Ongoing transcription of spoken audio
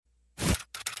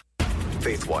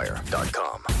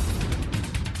Faithwire.com.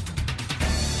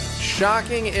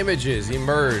 Shocking images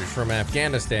emerge from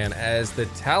Afghanistan as the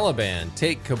Taliban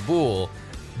take Kabul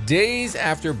days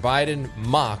after Biden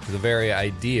mocked the very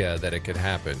idea that it could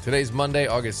happen. Today's Monday,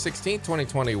 August 16th,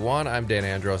 2021. I'm Dan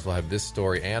Andros. We'll have this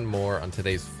story and more on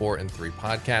today's 4 and 3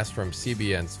 podcast from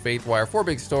CBN's Faithwire. 4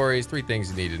 big stories, 3 things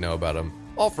you need to know about them,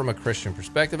 all from a Christian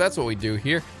perspective. That's what we do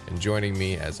here. And joining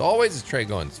me, as always, is Tré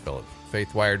Goins-Phillips,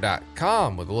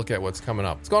 Faithwire.com, with a look at what's coming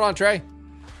up. What's going on, Tré?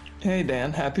 Hey,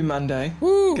 Dan. Happy Monday.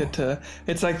 Woo!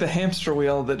 It's like the hamster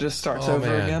wheel that just starts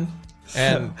over again.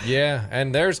 And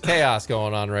and there's chaos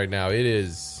going on right now. It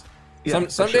is.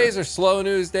 Some days are slow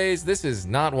news days. This is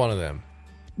not one of them.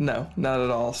 No, not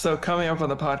at all. So coming up on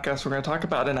the podcast, we're going to talk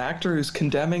about an actor who's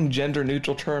condemning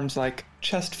gender-neutral terms like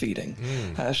chest feeding.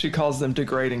 She calls them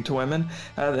degrading to women.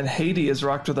 Then Haiti is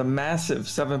rocked with a massive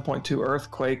 7.2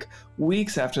 earthquake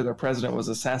weeks after their president was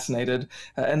assassinated.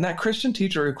 And that Christian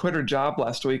teacher who quit her job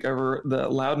last week over the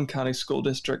Loudoun County School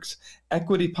District's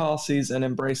equity policies and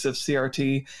embrace of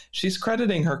CRT, she's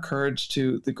crediting her courage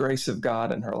to the grace of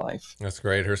God in her life. That's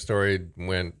great. Her story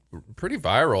went pretty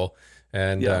viral.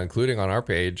 And including on our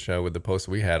page with the post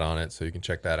we had on it. So you can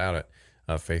check that out at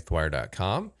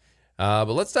faithwire.com. But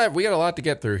let's dive. We got a lot to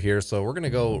get through here. So we're going to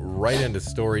go right into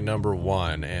story number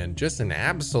 1. And just an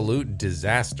absolute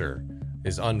disaster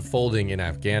is unfolding in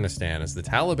Afghanistan as the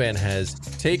Taliban has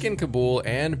taken Kabul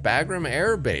and Bagram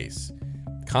Air Base,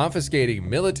 confiscating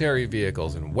military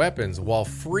vehicles and weapons while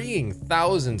freeing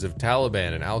thousands of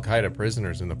Taliban and Al-Qaeda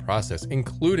prisoners in the process,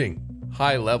 including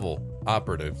high-level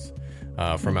operatives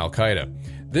from Al-Qaeda.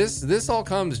 This all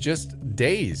comes just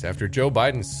days after Joe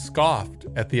Biden scoffed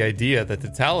at the idea that the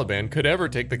Taliban could ever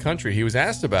take the country. He was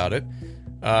asked about it,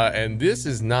 and this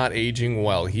is not aging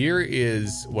well. Here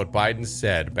is what Biden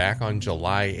said back on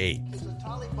July 8th. Is the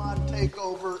Taliban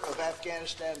takeover of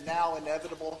Afghanistan now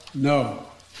inevitable? No,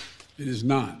 it is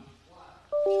not.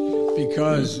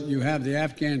 Because you have the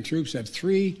Afghan troops have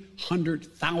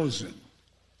 300,000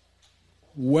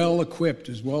 well equipped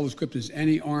as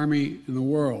any army in the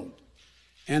world,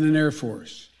 and an air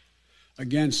force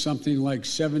against something like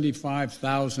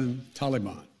 75,000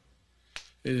 Taliban.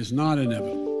 It is not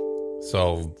inevitable.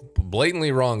 So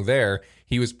blatantly wrong there.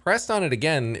 He was pressed on it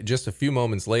again just a few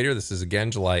moments later. This is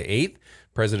again July 8th,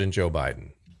 President Joe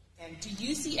Biden. And do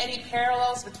you see any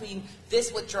parallels between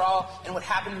this withdrawal and what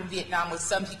happened in Vietnam with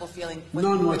some people feeling...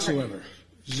 None whatsoever.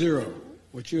 Zero.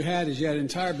 What you had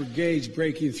entire brigades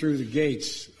breaking through the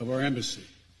gates of our embassy.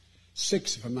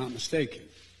 6, if I'm not mistaken.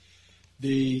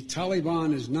 The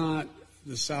Taliban is not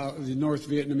the North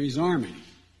Vietnamese army.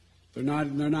 They're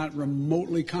not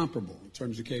remotely comparable in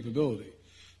terms of capability.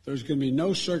 There's going to be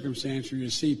no circumstance where you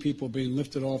see people being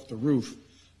lifted off the roof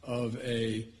of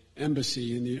a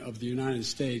embassy of the United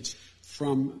States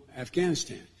from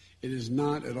Afghanistan. It is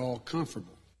not at all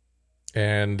comparable.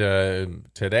 And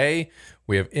today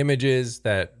we have images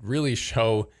that really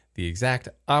show the exact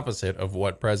opposite of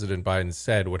what President Biden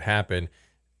said would happen.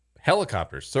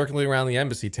 Helicopters circling around the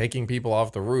embassy, taking people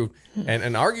off the roof.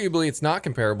 And arguably it's not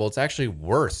comparable. It's actually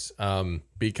worse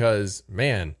because,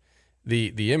 man,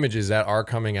 the images that are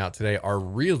coming out today are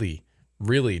really,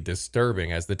 really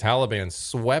disturbing as the Taliban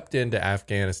swept into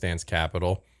Afghanistan's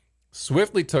capital,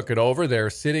 swiftly took it over. They're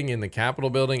sitting in the Capitol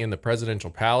building in the presidential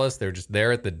palace. They're just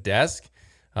there at the desk.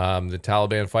 The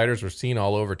Taliban fighters were seen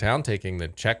all over town taking the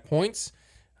checkpoints.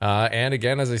 And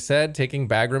again, as I said, taking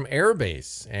Bagram Air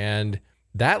Base. And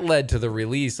that led to the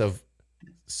release of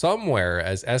somewhere,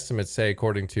 as estimates say,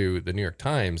 according to the New York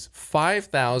Times,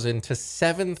 5,000 to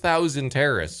 7,000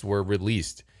 terrorists were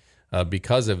released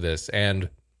because of this. And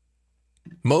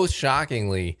most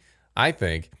shockingly, I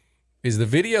think, is the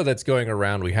video that's going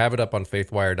around. We have it up on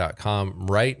faithwire.com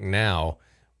right now,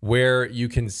 where you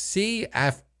can see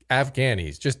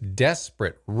Afghanis just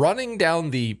desperate, running down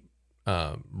the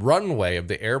runway of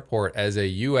the airport as a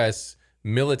U.S.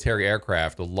 military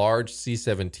aircraft, a large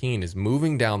C-17, is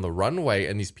moving down the runway,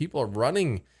 and these people are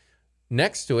running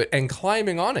next to it and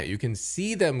climbing on it. You can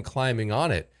see them climbing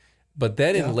on it. But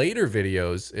then in later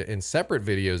videos, in separate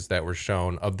videos that were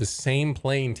shown of the same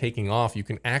plane taking off, you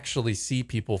can actually see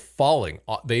people falling.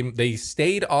 They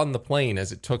stayed on the plane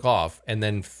as it took off and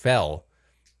then fell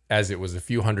as it was a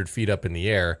few hundred feet up in the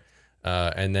air,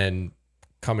 and then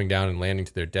coming down and landing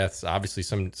to their deaths. Obviously,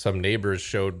 some neighbors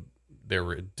showed there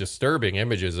were disturbing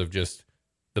images of just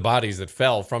the bodies that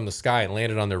fell from the sky and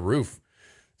landed on their roof.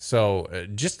 So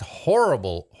just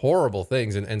horrible, horrible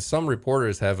things. And some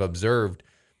reporters have observed,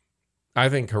 I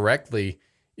think correctly,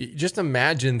 just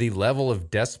imagine the level of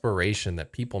desperation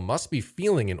that people must be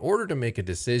feeling in order to make a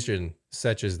decision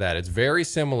such as that. It's very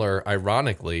similar,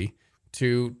 ironically,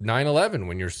 to 9/11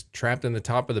 when you're trapped in the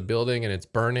top of the building and it's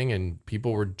burning and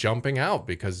people were jumping out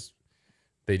because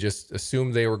they just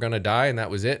assumed they were going to die and that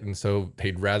was it. And so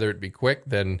they'd rather it be quick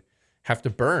than have to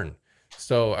burn.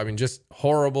 So, I mean, just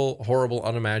horrible, horrible,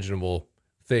 unimaginable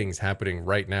things happening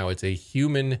right now. It's a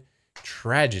human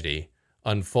tragedy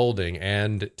unfolding.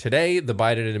 And today, the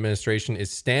Biden administration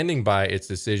is standing by its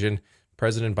decision.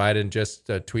 President Biden just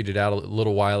tweeted out a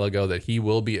little while ago that he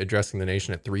will be addressing the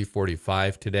nation at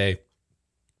 3:45 today,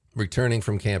 returning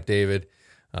from Camp David.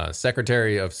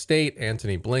 Secretary of State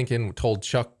Antony Blinken told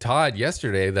Chuck Todd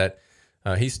yesterday that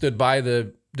he stood by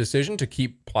the decision to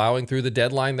keep plowing through the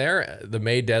deadline there, the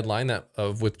May deadline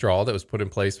of withdrawal that was put in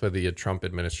place by the Trump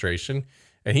administration.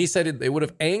 And he said it would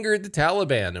have angered the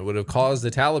Taliban. It would have caused the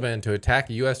Taliban to attack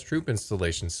a U.S. troop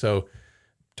installation. So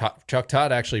Chuck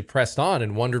Todd actually pressed on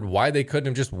and wondered why they couldn't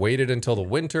have just waited until the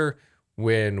winter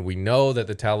when we know that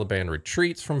the Taliban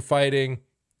retreats from fighting.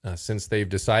 Since they've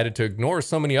decided to ignore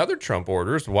so many other Trump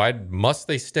orders, why must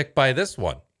they stick by this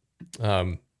one?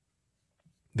 The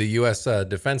U.S.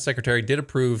 Defense Secretary did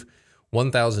approve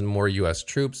 1,000 more U.S.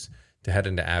 troops to head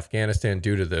into Afghanistan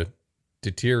due to the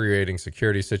deteriorating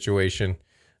security situation.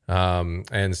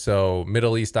 And so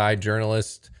Middle East Eye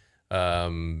journalist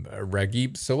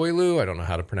Raghib Soilu, I don't know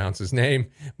how to pronounce his name,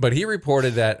 but he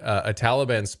reported that a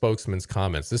Taliban spokesman's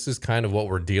comments. This is kind of what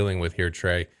we're dealing with here,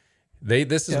 Trey.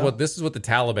 This is what the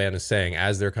Taliban is saying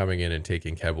as they're coming in and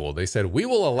taking Kabul. They said, we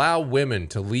will allow women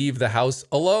to leave the house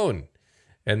alone.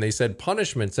 And they said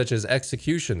punishments such as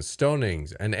executions,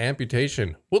 stonings, and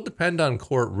amputation will depend on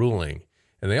court ruling.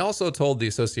 And they also told the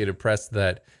Associated Press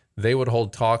that they would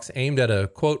hold talks aimed at a,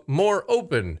 quote, more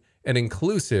open and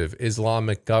inclusive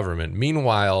Islamic government.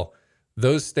 Meanwhile,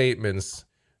 those statements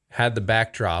had the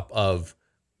backdrop of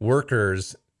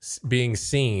workers being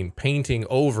seen painting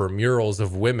over murals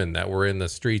of women that were in the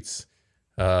streets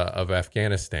of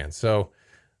Afghanistan. So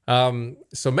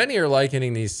many are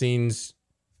likening these scenes,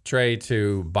 Trey,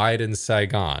 to Biden's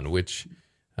Saigon,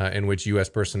 in which U.S.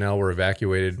 personnel were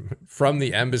evacuated from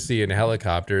the embassy in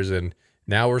helicopters. And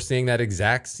now we're seeing that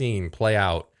exact scene play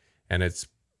out, and it's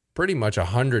pretty much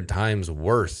 100 times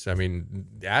worse. I mean,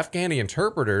 the Afghani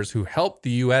interpreters who helped the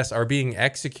U.S. are being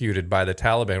executed by the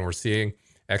Taliban. We're seeing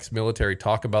ex-military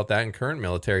talk about that and current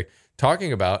military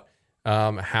talking about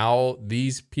how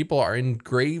these people are in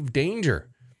grave danger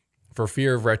for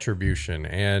fear of retribution.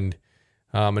 And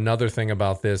another thing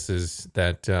about this is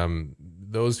that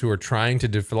those who are trying to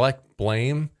deflect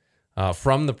blame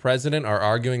from the president are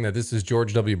arguing that this is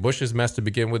George W. Bush's mess to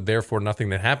begin with. Therefore, nothing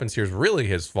that happens here is really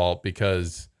his fault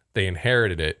because they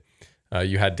inherited it.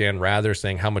 You had Dan Rather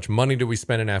saying, how much money did we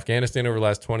spend in Afghanistan over the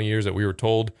last 20 years that we were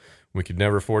told we could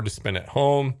never afford to spend at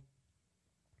home?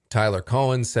 Tyler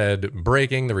Cohen said,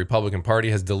 breaking, the Republican Party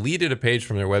has deleted a page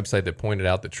from their website that pointed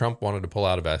out that Trump wanted to pull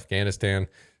out of Afghanistan,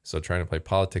 so trying to play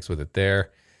politics with it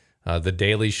there. The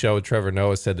Daily Show, Trevor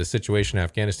Noah said, the situation in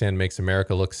Afghanistan makes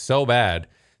America look so bad.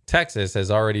 Texas has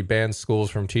already banned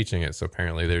schools from teaching it, so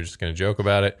apparently they're just going to joke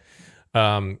about it.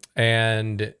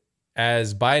 And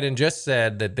as Biden just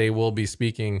said that they will be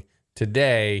speaking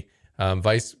today,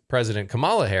 Vice President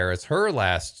Kamala Harris, her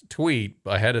last tweet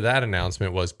ahead of that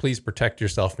announcement was, please protect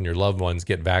yourself and your loved ones,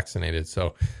 get vaccinated.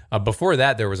 So before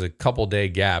that, there was a couple day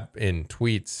gap in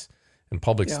tweets and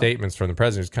public statements from the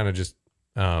president. It's kind of just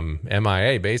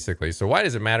MIA, basically. So why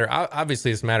does it matter?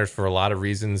 Obviously, this matters for a lot of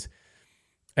reasons.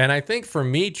 And I think for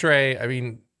me, Trey, I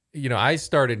mean, I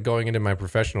started going into my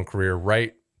professional career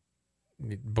right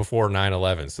before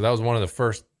 9/11. So that was one of the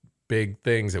first big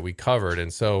things that we covered.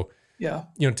 And so,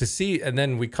 to see, and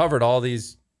then we covered all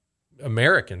these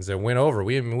Americans that went over.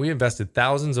 We invested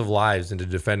thousands of lives into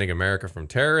defending America from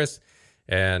terrorists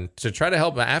and to try to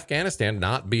help Afghanistan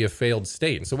not be a failed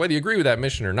state. And so whether you agree with that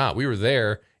mission or not, we were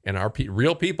there, and our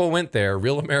real people went there,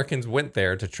 real Americans went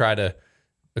there to try to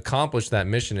accomplish that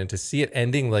mission. And to see it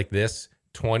ending like this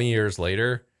 20 years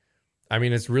later, I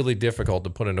mean, it's really difficult to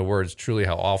put into words truly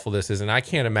how awful this is. And I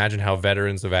can't imagine how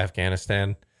veterans of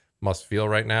Afghanistan must feel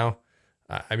right now.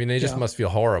 I mean, they just must feel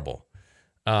horrible.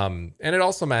 And it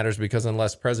also matters because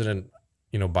unless President,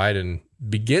 Biden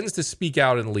begins to speak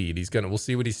out and lead, we'll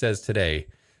see what he says today.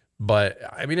 But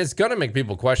I mean, it's going to make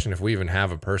people question if we even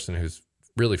have a person who's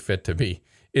really fit to be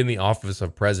in the office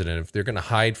of president. If they're going to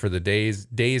hide for the days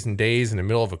and days in the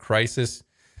middle of a crisis,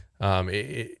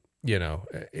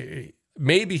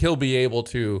 maybe he'll be able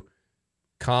to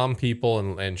calm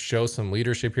people and show some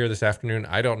leadership here this afternoon.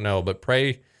 I don't know, but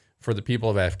pray for the people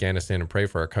of Afghanistan and pray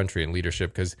for our country and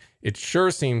leadership, because it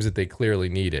sure seems that they clearly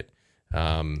need it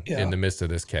in the midst of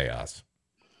this chaos.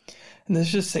 And this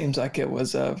just seems like it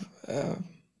was an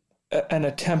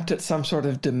attempt at some sort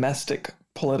of domestic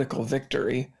political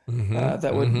victory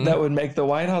that would make the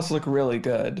White House look really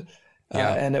good.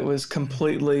 And it was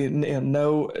completely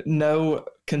no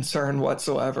concern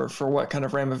whatsoever for what kind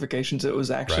of ramifications it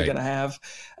was actually going to have,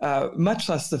 much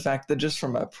less the fact that just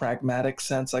from a pragmatic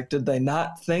sense, like, did they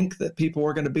not think that people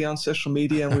were going to be on social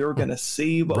media and we were going to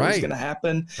see what was going to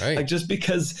happen? Like, just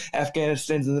because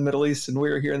Afghanistan's in the Middle East and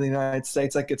we're here in the United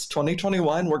States, like, it's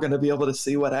 2021, we're going to be able to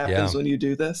see what happens when you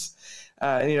do this.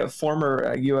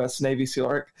 Former U.S. Navy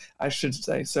SEAL, I should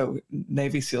say, so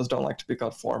Navy SEALs don't like to be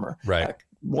called former.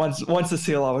 Once a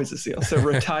SEAL, always a SEAL. So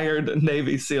retired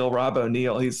Navy SEAL Rob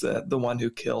O'Neill, he's the one who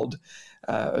killed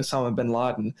Osama bin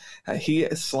Laden. He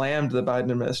slammed the Biden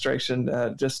administration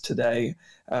just today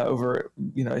over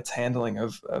its handling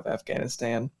of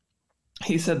Afghanistan.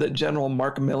 He said that General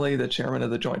Mark Milley, the chairman of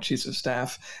the Joint Chiefs of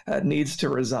Staff, needs to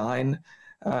resign.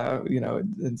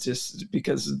 It's just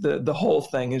because the whole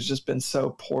thing has just been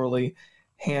so poorly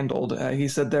handled. He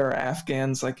said there are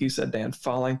Afghans, like you said, Dan,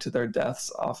 falling to their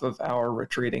deaths off of our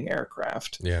retreating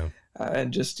aircraft.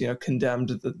 And just,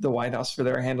 condemned the White House for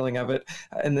their handling of it.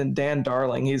 And then Dan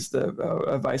Darling, he's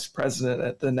the vice president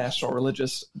at the National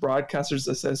Religious Broadcasters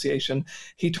Association.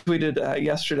 He tweeted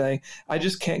yesterday, "I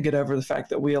just can't get over the fact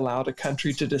that we allowed a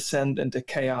country to descend into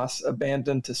chaos,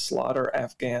 abandoned to slaughter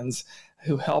Afghans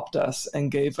who helped us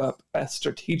and gave up a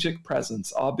strategic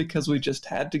presence, all because we just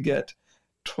had to get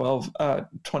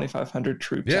 2,500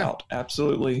 troops out."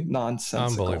 Absolutely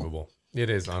nonsensical. Unbelievable. It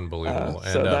is unbelievable.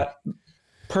 So that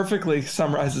perfectly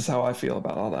summarizes how I feel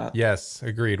about all that. Yes,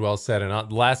 agreed. Well said.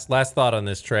 And last thought on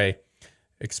this, Tré.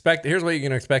 Here's what you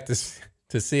can expect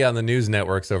to see on the news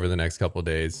networks over the next couple of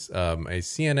days. A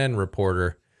CNN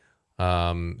reporter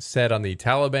said on the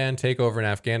Taliban takeover in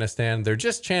Afghanistan, they're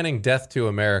just chanting "Death to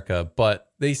America," but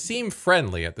they seem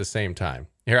friendly at the same time.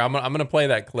 Here, I'm going to play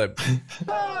that clip.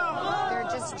 They're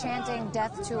just chanting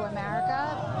 "Death to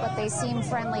America," but they seem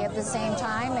friendly at the same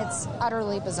time. It's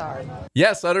utterly bizarre.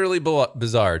 Yes, utterly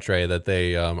bizarre, Tré, that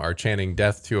they are chanting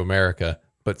 "Death to America,"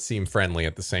 but seem friendly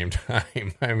at the same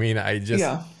time. I mean, I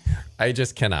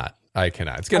just cannot. I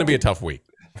cannot. It's going to be a tough week.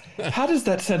 How does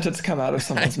that sentence come out of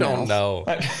someone's mouth?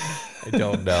 I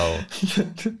don't know.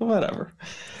 Whatever.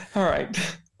 All right.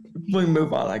 We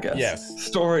move on, I guess. Yes.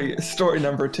 Story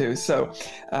number 2. So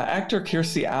actor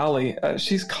Kirstie Alley,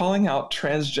 she's calling out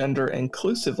transgender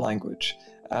inclusive language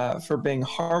for being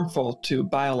harmful to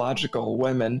biological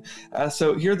women.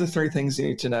 So here are the 3 things you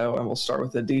need to know, and we'll start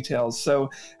with the details. So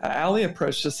Alley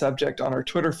approached the subject on her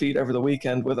Twitter feed over the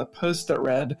weekend with a post that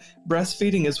read,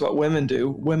 "Breastfeeding is what women do.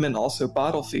 Women also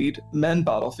bottle feed. Men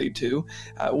bottle feed too.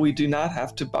 We do not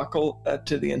have to buckle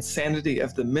to the insanity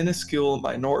of the minuscule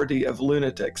minority of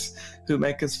lunatics who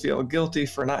make us feel guilty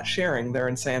for not sharing their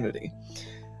insanity."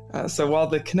 So while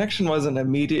the connection wasn't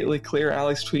immediately clear,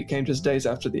 Alley's tweet came just days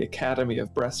after the Academy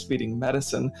of Breastfeeding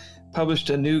Medicine published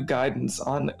a new guidance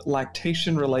on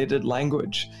lactation-related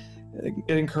language.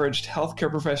 It encouraged healthcare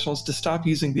professionals to stop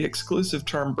using the exclusive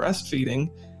term breastfeeding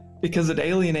because it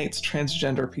alienates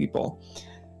transgender people.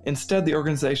 Instead, the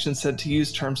organization said to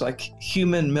use terms like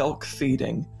human milk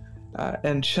feeding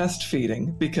and chest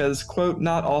feeding because, quote,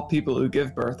 "not all people who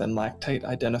give birth and lactate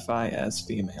identify as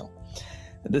female."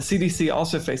 The CDC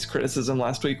also faced criticism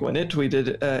last week when it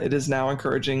tweeted it is now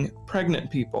encouraging pregnant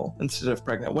people instead of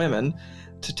pregnant women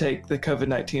to take the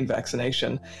COVID-19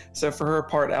 vaccination. So for her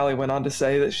part, Alley went on to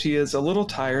say that she is a little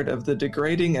tired of the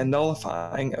degrading and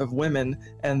nullifying of women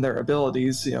and their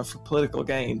abilities, for political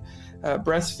gain.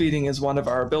 Breastfeeding is one of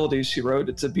our abilities, she wrote.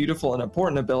 It's a beautiful and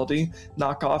important ability.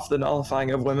 Knock off the nullifying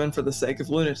of women for the sake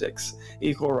of lunatics.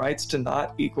 Equal rights to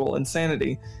not equal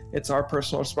insanity. It's our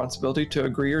personal responsibility to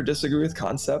agree or disagree with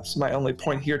concepts. My only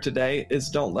point here today is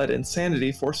don't let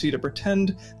insanity force you to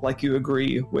pretend like you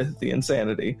agree with the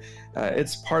insanity.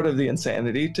 It's part of the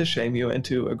insanity to shame you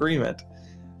into agreement.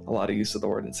 A lot of use of the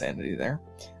word insanity there.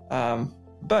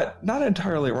 But not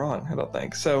entirely wrong, I don't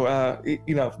think. So,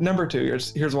 number 2,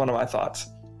 here's one of my thoughts.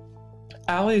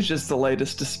 Alley is just the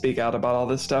latest to speak out about all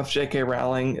this stuff. J.K.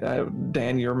 Rowling,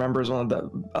 Dan, you remember, is one of the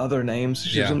other names.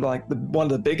 She's one of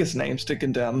the biggest names to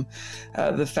condemn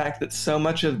the fact that so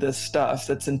much of this stuff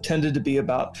that's intended to be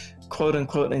about quote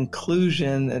unquote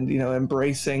inclusion and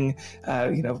embracing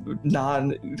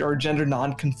non or gender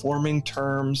non-conforming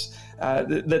terms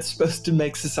that's supposed to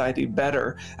make society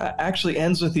better actually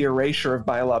ends with the erasure of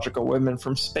biological women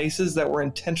from spaces that were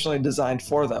intentionally designed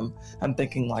for them. I'm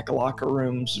thinking like locker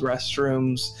rooms,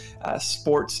 restrooms,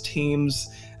 sports teams,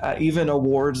 even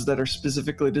awards that are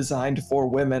specifically designed for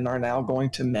women are now going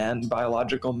to men,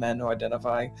 biological men who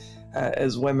identify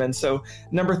as women. So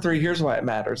number 3, here's why it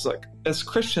matters. Look, as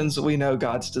Christians, we know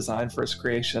God's design for his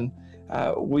creation.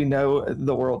 We know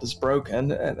the world is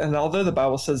broken. And although the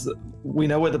Bible says that we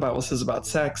know what the Bible says about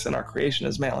sex and our creation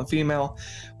is male and female,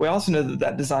 we also know that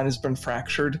that design has been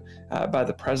fractured by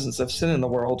the presence of sin in the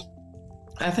world.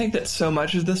 I think that so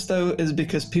much of this, though, is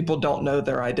because people don't know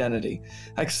their identity.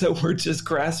 Like, so we're just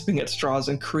grasping at straws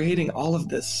and creating all of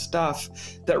this stuff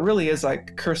that really is,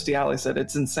 like Kirstie Alley said,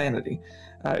 it's insanity.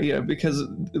 Because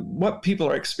what people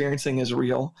are experiencing is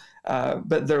real,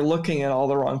 but they're looking in all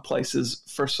the wrong places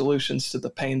for solutions to the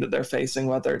pain that they're facing,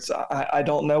 whether it's, I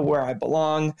don't know where I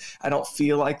belong, I don't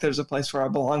feel like there's a place where I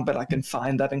belong, but I can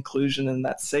find that inclusion and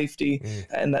that safety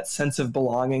and that sense of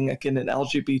belonging, like in an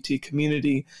LGBT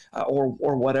community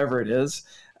or whatever it is.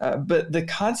 But the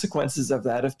consequences of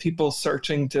that, of people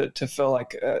searching to fill,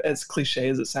 like, as cliche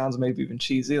as it sounds, maybe even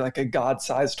cheesy, like a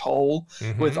God-sized hole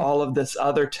with all of this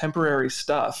other temporary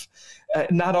stuff,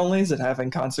 not only is it having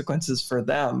consequences for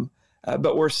them,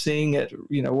 but we're seeing it,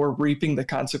 we're reaping the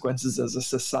consequences as a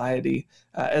society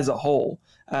as a whole.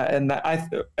 And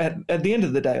that at the end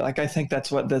of the day, like, I think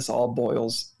that's what this all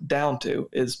boils down to,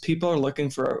 is people are looking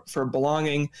for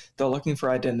belonging. They're looking for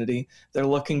identity. They're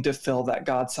looking to fill that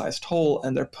God-sized hole,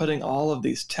 and they're putting all of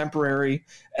these temporary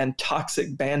and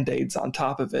toxic Band-Aids on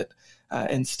top of it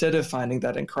instead of finding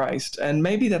that in Christ. And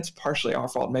maybe that's partially our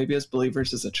fault. Maybe as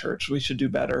believers, as a church, we should do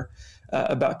better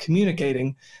about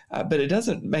communicating. But it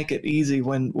doesn't make it easy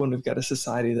when we've got a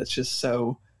society that's just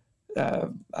so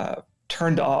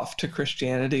turned off to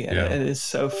Christianity and is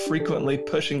so frequently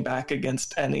pushing back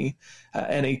against any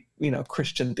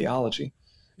Christian theology.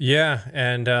 Yeah,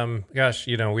 and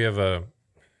we have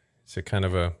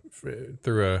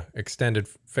through a extended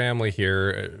family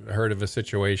here, heard of a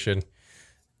situation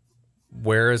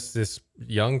where this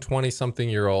young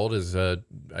 20-something-year-old is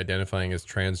identifying as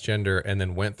transgender, and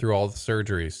then went through all the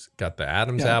surgeries, got the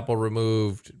Adam's apple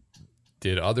removed,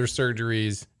 did other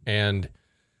surgeries, and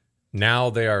now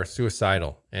they are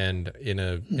suicidal and in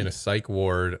a psych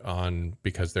ward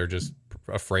because they're just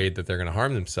afraid that they're going to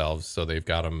harm themselves. So they've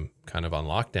got them kind of on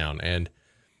lockdown. And,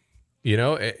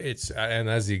 and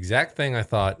that's the exact thing I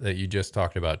thought that you just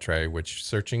talked about, Tré, which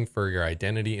searching for your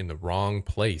identity in the wrong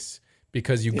place,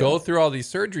 because you go through all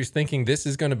these surgeries thinking this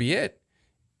is going to be it.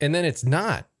 And then it's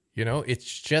not,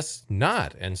 it's just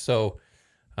not. And so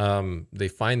they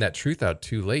find that truth out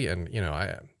too late. And,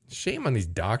 shame on these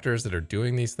doctors that are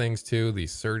doing these things too,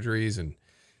 these surgeries and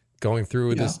going through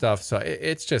with this stuff. So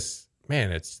it's just,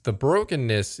 man, the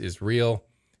brokenness is real.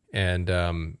 And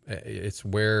it's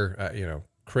where,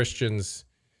 Christians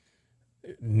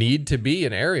need to be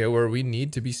an area where we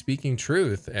need to be speaking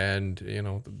truth. And,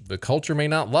 the culture may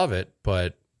not love it,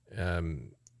 but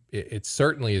it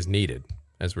certainly is needed,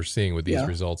 as we're seeing with these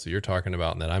results that you're talking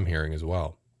about and that I'm hearing as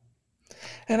well.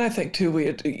 And I think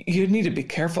too, you need to be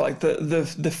careful. Like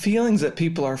the feelings that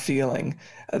people are feeling,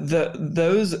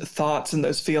 those thoughts and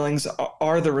those feelings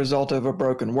are the result of a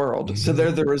broken world. So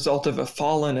they're the result of a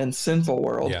fallen and sinful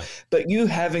world. Yeah. But you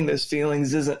having those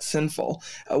feelings isn't sinful.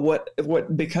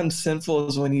 What becomes sinful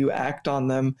is when you act on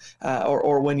them,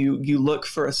 or when you look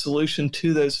for a solution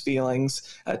to those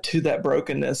feelings, to that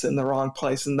brokenness in the wrong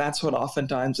place, and that's what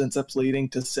oftentimes ends up leading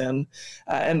to sin.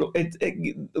 And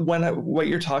what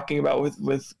you're talking about with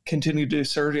continue to do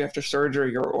surgery after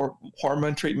surgery or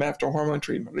hormone treatment after hormone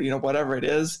treatment, whatever it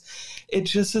is, it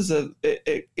just is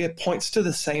it points to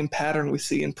the same pattern we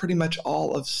see in pretty much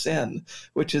all of sin,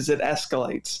 which is it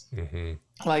escalates.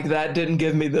 Like, that didn't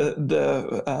give me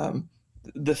the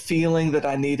feeling that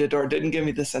I needed, or didn't give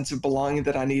me the sense of belonging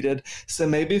that I needed. So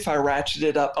maybe if I ratchet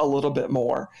it up a little bit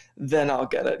more, then I'll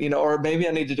get it, or maybe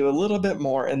I need to do a little bit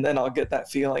more and then I'll get that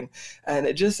feeling. And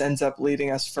it just ends up leading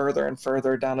us further and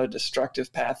further down a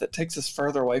destructive path that takes us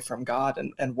further away from God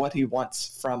and what he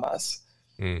wants from us.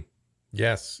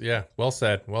 Yes. Yeah. Well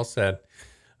said. Well said.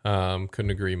 Couldn't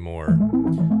agree more.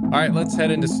 All right, let's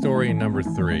head into story number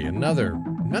 3. Another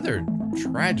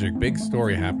tragic big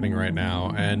story happening right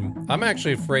now, and I'm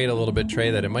actually afraid a little bit, Tré,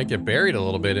 that it might get buried a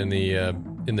little bit in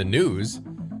the news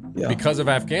because of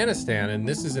Afghanistan. And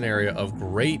this is an area of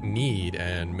great need,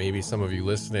 and maybe some of you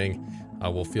listening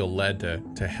will feel led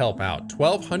to help out.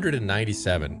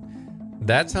 1,297.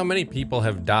 That's how many people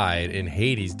have died in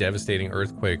Haiti's devastating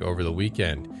earthquake over the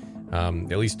weekend.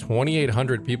 At least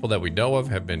 2,800 people that we know of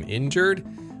have been injured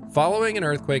following an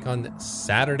earthquake on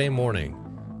Saturday morning.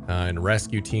 And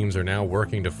rescue teams are now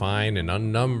working to find an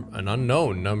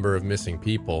unknown number of missing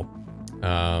people.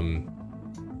 And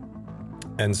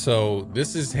so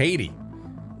this is Haiti.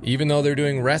 Even though they're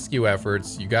doing rescue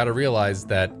efforts, you got to realize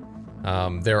that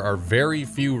there are very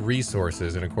few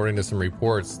resources. And according to some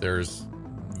reports, there's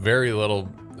very little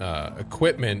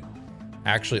equipment,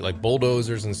 actually, like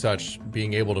bulldozers and such,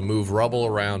 being able to move rubble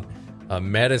around.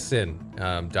 medicine.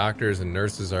 Doctors and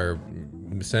nurses are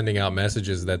sending out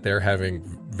messages that they're having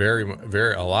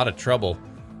a lot of trouble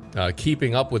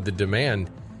keeping up with the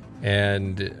demand.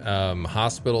 And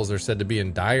hospitals are said to be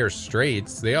in dire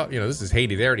straits. This is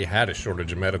Haiti. They already had a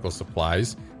shortage of medical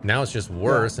supplies. Now it's just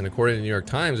worse. And according to the New York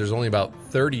Times, there's only about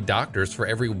 30 doctors for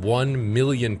every 1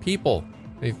 million people.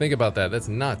 When you think about that, that's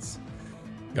nuts.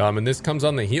 And this comes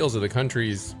on the heels of the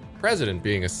country's president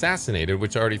being assassinated,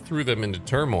 which already threw them into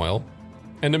turmoil.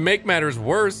 And to make matters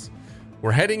worse,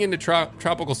 we're heading into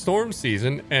tropical storm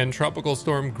season, and Tropical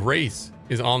Storm Grace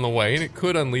is on the way, and it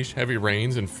could unleash heavy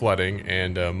rains and flooding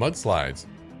and mudslides.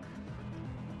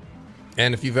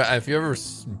 And if you've ever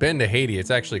been to Haiti,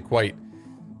 it's actually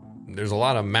there's a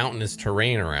lot of mountainous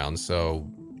terrain around, so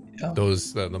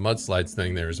the mudslides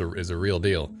thing there is a real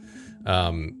deal.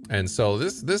 And so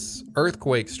this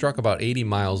earthquake struck about 80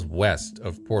 miles west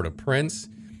of Port-au-Prince.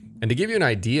 And to give you an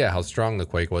idea how strong the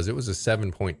quake was, it was a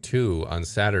 7.2 on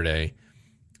Saturday,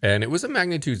 and it was a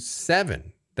magnitude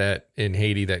 7 that in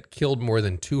Haiti that killed more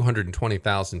than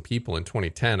 220,000 people in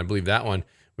 2010. I believe that one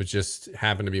was just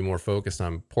happened to be more focused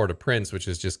on Port-au-Prince, which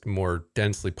is just more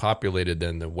densely populated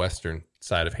than the western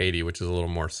side of Haiti, which is a little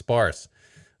more sparse.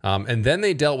 And then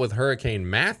they dealt with Hurricane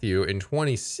Matthew in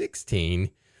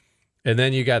 2016. And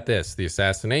then you got the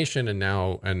assassination, and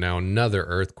now another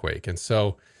earthquake. And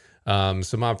so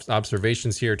some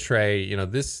observations here, Trey.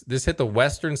 This hit the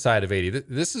western side of Haiti.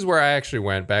 This is where I actually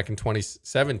went back in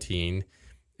 2017.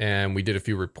 And we did a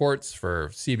few reports for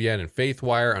CBN and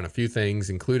Faithwire on a few things,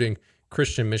 including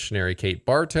Christian missionary Kate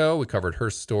Bartow. We covered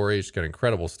her story. She's got an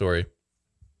incredible story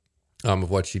of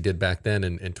what she did back then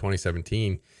in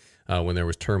 2017 when there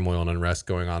was turmoil and unrest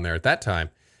going on there at that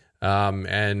time.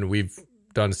 And we've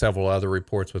done several other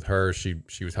reports with her. She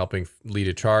was helping lead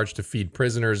a charge to feed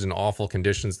prisoners in awful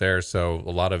conditions there. So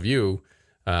a lot of you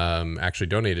actually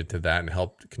donated to that and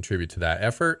helped contribute to that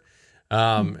effort.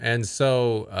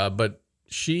 But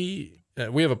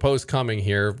we have a post coming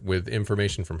here with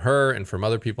information from her and from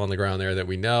other people on the ground there that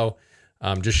we know,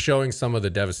 just showing some of the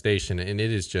devastation. And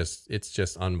it's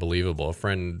just unbelievable. A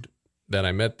friend that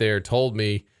I met there told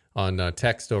me on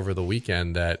text over the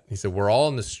weekend that he said, we're all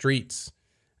in the streets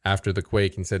after the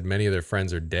quake, and said many of their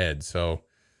friends are dead. So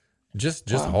just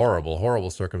horrible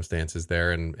circumstances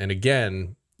there. And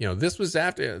again, this was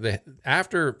after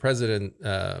their president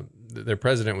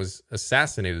was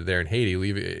assassinated there in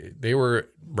Haiti. They were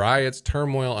riots,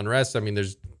 turmoil, unrest. I mean,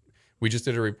 we just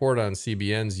did a report on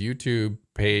CBN's YouTube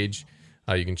page.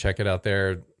 You can check it out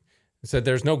there. It said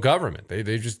there's no government.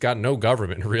 They just got no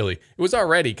government, really. It was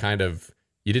already kind of,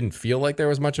 you didn't feel like there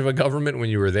was much of a government when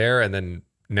you were there. And then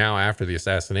now after the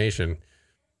assassination,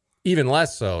 even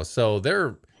less so. So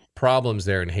their problems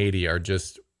there in Haiti are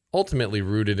just ultimately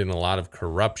rooted in a lot of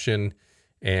corruption,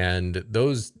 and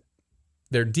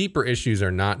their deeper issues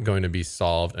are not going to be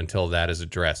solved until that is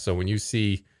addressed. So when you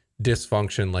see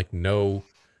dysfunction, like no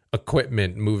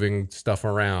equipment moving stuff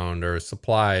around or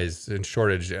supplies and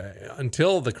shortage,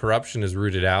 until the corruption is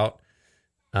rooted out,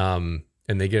 and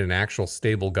they get an actual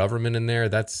stable government in there,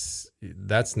 that's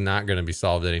not going to be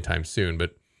solved anytime soon.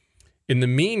 But in the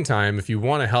meantime, if you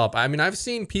want to help, I mean, I've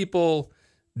seen people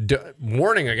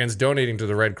warning against donating to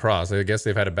the Red Cross. I guess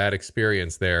they've had a bad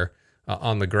experience there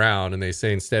on the ground, and they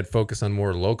say instead focus on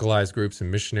more localized groups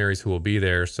and missionaries who will be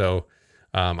there. So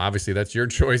obviously that's your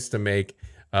choice to make.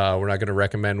 We're not going to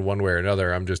recommend one way or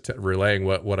another. I'm just relaying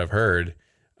what I've heard.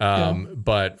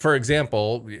 But for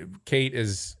example, Kate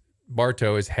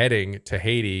Bartow is heading to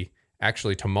Haiti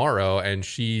actually tomorrow, and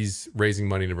she's raising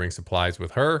money to bring supplies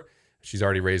with her. She's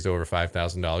already raised over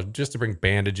 $5,000 just to bring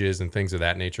bandages and things of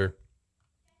that nature.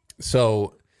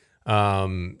 So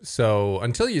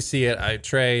until you see it,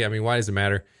 Trey, I mean, why does it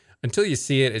matter? Until you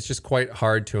see it, it's just quite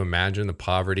hard to imagine the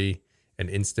poverty and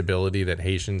instability that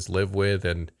Haitians live with.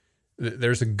 And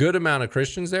there's a good amount of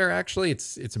Christians there. Actually,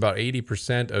 it's about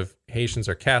 80% of Haitians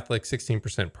are Catholic,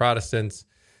 16% Protestants,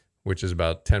 which is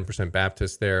about 10%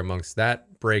 Baptist there amongst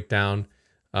that breakdown.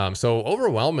 So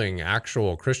overwhelming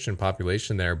actual Christian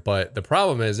population there. But the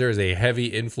problem is there is a heavy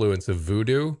influence of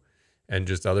voodoo and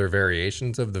just other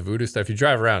variations of the voodoo stuff. You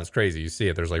drive around, it's crazy. You see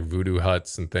it. There's like voodoo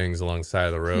huts and things along the side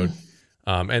of the road.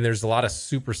 And there's a lot of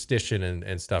superstition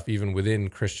and stuff even within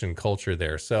Christian culture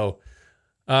there. So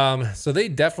they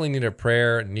definitely need our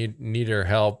prayer, need our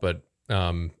help. But,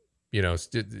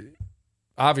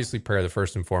 obviously prayer, the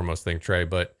first and foremost thing, Trey.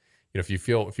 But, if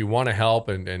you want to help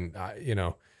and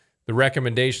the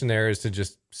recommendation there is to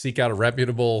just seek out a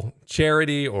reputable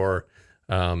charity or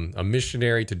a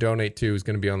missionary to donate to who's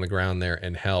going to be on the ground there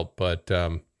and help. But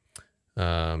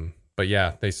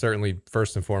yeah, they certainly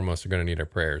first and foremost are going to need our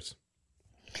prayers.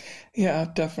 Yeah,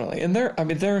 definitely. And there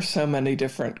are so many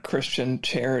different Christian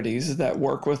charities that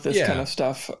work with this kind of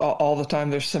stuff all the time.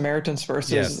 There's Samaritan's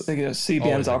Purses, CBN's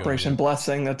Always a good Operation one, yeah.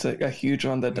 Blessing. That's a huge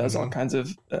one that does all kinds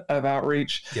of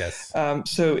outreach. Yes.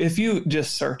 So if you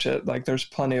just search it, like there's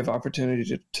plenty of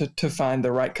opportunity to find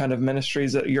the right kind of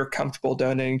ministries that you're comfortable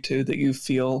donating to, that you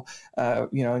feel,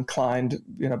 inclined,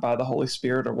 by the Holy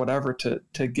Spirit or whatever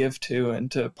to give to and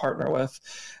to partner with.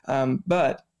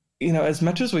 But as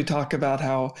much as we talk about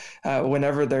how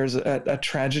whenever there's a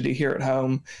tragedy here at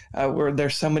home, where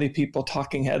there's so many people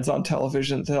talking heads on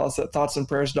television tell us that thoughts and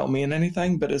prayers don't mean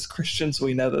anything, but as Christians,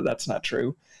 we know that that's not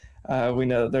true. We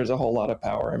know that there's a whole lot of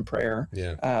power in prayer.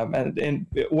 Yeah. And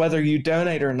whether you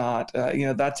donate or not,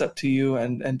 that's up to you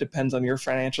and depends on your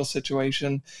financial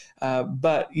situation.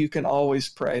 But you can always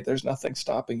pray. There's nothing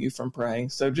stopping you from praying.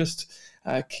 So just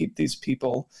keep these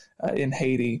people in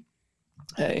Haiti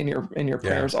in your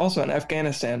prayers. Also in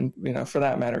Afghanistan, for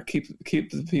that matter, keep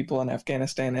the people in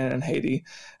Afghanistan and in Haiti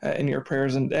in your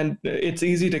prayers. And it's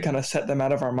easy to kind of set them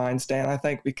out of our minds, Dan, I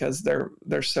think, because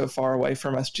they're so far away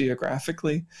from us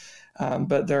geographically.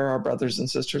 But they're our brothers and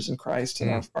sisters in Christ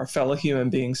and our fellow human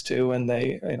beings too. And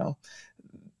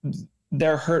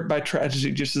they're hurt by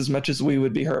tragedy just as much as we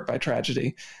would be hurt by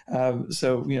tragedy.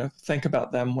 So think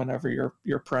about them whenever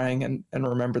you're praying and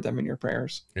remember them in your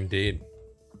prayers. Indeed.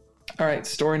 All right,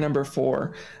 story number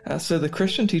 4. So the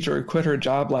Christian teacher who quit her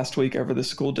job last week over the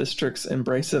school district's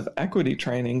embrace of equity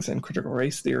trainings and critical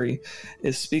race theory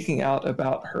is speaking out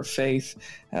about her faith.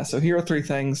 So here are 3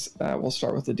 things. We'll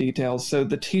start with the details. So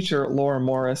the teacher, Laura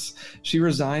Morris, she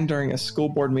resigned during a school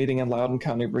board meeting in Loudoun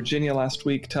County, Virginia last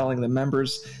week, telling the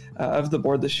members of the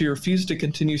board that she refused to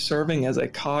continue serving as a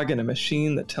cog in a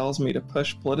machine that tells me to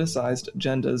push politicized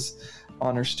agendas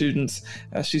on her students.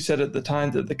 She said at the time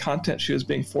that the content she was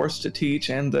being forced to teach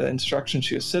and the instruction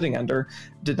she was sitting under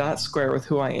did not square with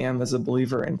who I am as a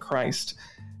believer in Christ.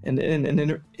 And in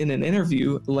an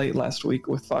interview late last week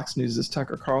with Fox News'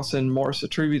 Tucker Carlson, Morris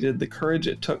attributed the courage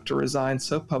it took to resign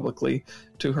so publicly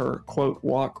to her, quote,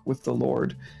 walk with the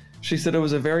Lord. She said it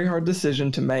was a very hard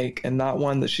decision to make and not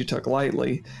one that she took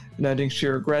lightly, noting she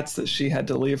regrets that she had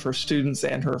to leave her students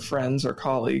and her friends or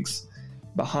colleagues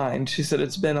behind. She said,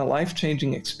 it's been a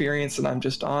life-changing experience and I'm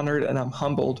just honored and I'm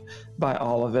humbled by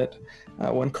all of it.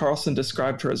 When Carlson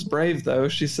described her as brave, though,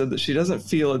 she said that she doesn't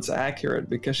feel it's accurate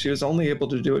because she was only able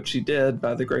to do what she did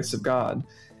by the grace of God.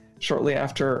 Shortly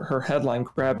after her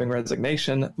headline-grabbing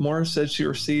resignation, Morris said she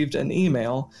received an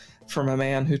email from a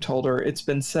man who told her it's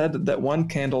been said that one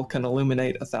candle can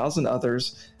illuminate 1,000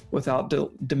 others without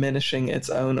diminishing its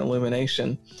own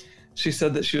illumination. She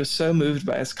said that she was so moved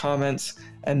by his comments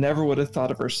and never would have thought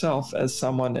of herself as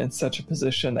someone in such a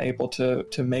position able to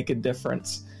make a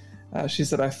difference. She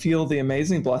said, I feel the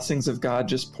amazing blessings of God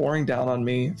just pouring down on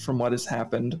me from what has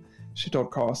happened. She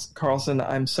told Carlson,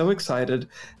 I'm so excited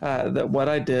that what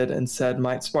I did and said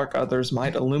might spark others,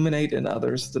 might illuminate in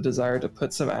others the desire to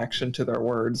put some action to their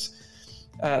words.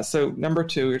 So number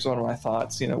 2, here's one of my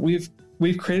thoughts.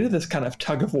 We've created this kind of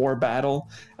tug-of-war battle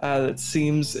that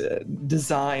seems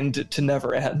designed to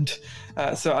never end.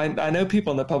 So I know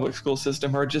people in the public school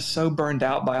system are just so burned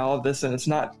out by all of this, and it's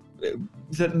not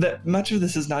that much of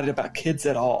this is not about kids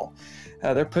at all.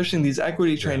 They're pushing these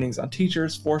equity trainings on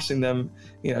teachers, forcing them,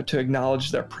 to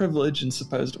acknowledge their privilege and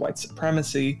supposed white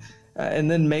supremacy, and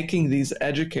then making these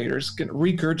educators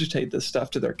regurgitate this stuff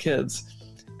to their kids.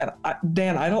 And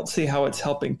Dan, I don't see how it's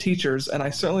helping teachers, and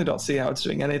I certainly don't see how it's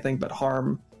doing anything but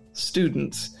harm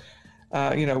students.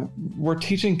 We're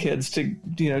teaching kids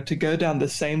to go down the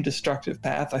same destructive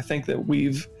path I think that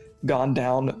we've gone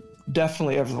down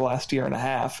definitely over the last year and a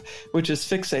half, which is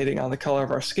fixating on the color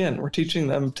of our skin. We're teaching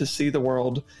them to see the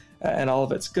world and all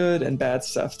of its good and bad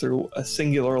stuff through a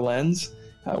singular lens,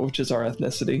 which is our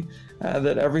ethnicity,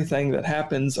 that everything that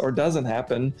happens or doesn't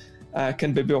happen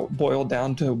can be boiled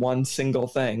down to one single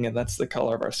thing, and that's the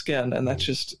color of our skin, and that's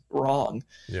just wrong.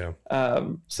 Yeah.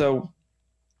 So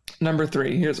number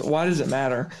 3, here's why does it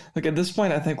matter? Like at this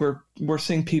point, I think we're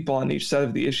seeing people on each side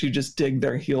of the issue just dig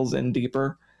their heels in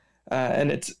deeper,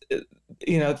 and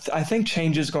I think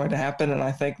change is going to happen, and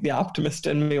I think the optimist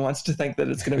in me wants to think that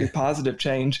it's going to be positive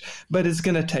change, but it's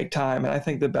going to take time. And I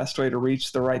think the best way to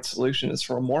reach the right solution is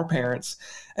for more parents,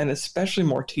 and especially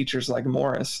more teachers like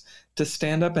Morris, to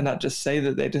stand up and not just say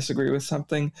that they disagree with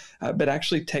something, but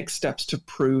actually take steps to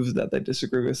prove that they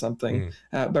disagree with something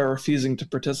by refusing to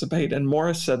participate. And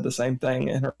Morris said the same thing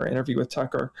in her interview with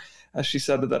Tucker. She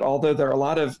said that although there are a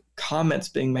lot of comments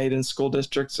being made in school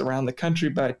districts around the country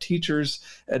by teachers,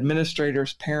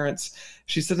 administrators, parents,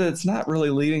 she said that it's not really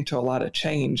leading to a lot of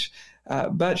change.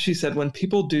 But she said, when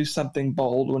people do something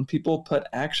bold, when people put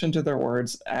action to their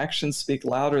words, actions speak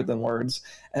louder than words,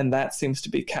 and that seems to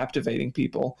be captivating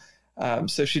people.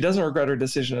 So she doesn't regret her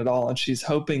decision at all, and she's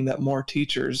hoping that more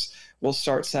teachers will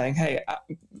start saying, hey,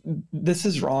 this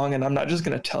is wrong, and I'm not just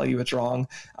going to tell you it's wrong.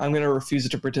 I'm going to refuse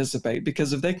to participate,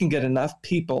 because if they can get enough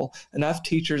people, enough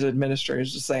teachers,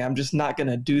 administrators to say, I'm just not going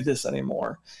to do this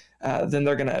anymore, then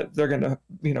they're going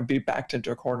to be backed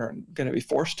into a corner and going to be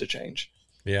forced to change.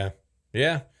 Yeah.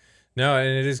 No, and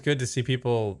it is good to see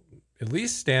people at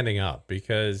least standing up,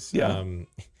 because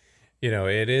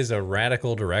it is a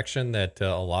radical direction that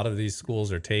a lot of these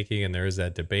schools are taking, and there is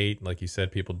that debate, like you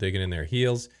said, people digging in their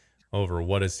heels over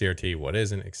what is CRT, what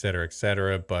isn't, et cetera, et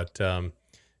cetera. But,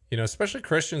 especially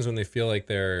Christians, when they feel like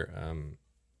their,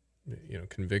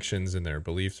 convictions and their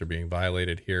beliefs are being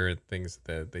violated here, and things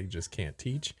that they just can't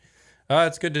teach,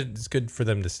 it's good for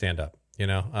them to stand up.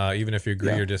 Even if you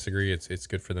agree or disagree, it's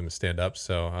good for them to stand up.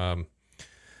 So,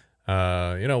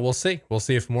 we'll see. We'll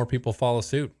see if more people follow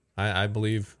suit. I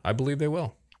believe they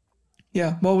will.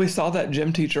 Yeah. Well, we saw that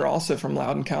gym teacher also from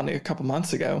Loudoun County a couple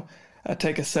months ago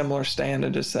take a similar stand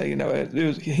and just say,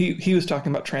 he was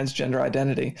talking about transgender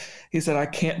identity. He said, I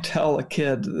can't tell a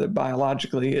kid that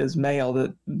biologically is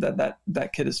male that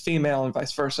kid is female, and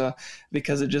vice versa,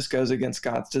 because it just goes against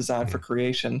God's design for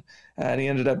creation. And he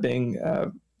ended up being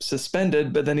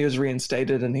suspended, but then he was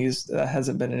reinstated, and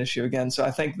hasn't been an issue again. So I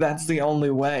think that's the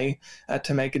only way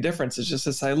to make a difference, is just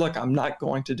to say, look, I'm not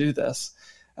going to do this.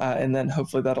 And then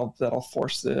hopefully that'll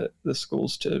force the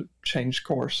schools to change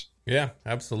course. Yeah,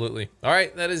 absolutely. All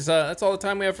right, that's all the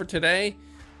time we have for today.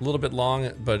 A little bit long,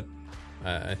 but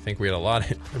I think we had a lot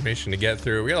of information to get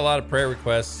through. We got a lot of prayer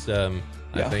requests. I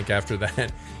think after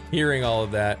that, hearing all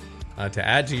of that, to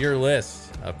add to your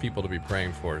list of people to be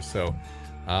praying for. So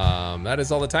that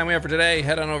is all the time we have for today.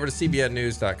 Head on over to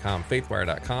cbnnews.com,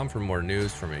 faithwire.com for more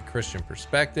news from a Christian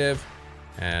perspective.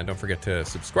 And don't forget to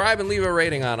subscribe and leave a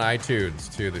rating on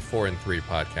iTunes to the 4 and 3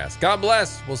 podcast. God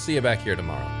bless. We'll see you back here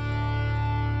tomorrow.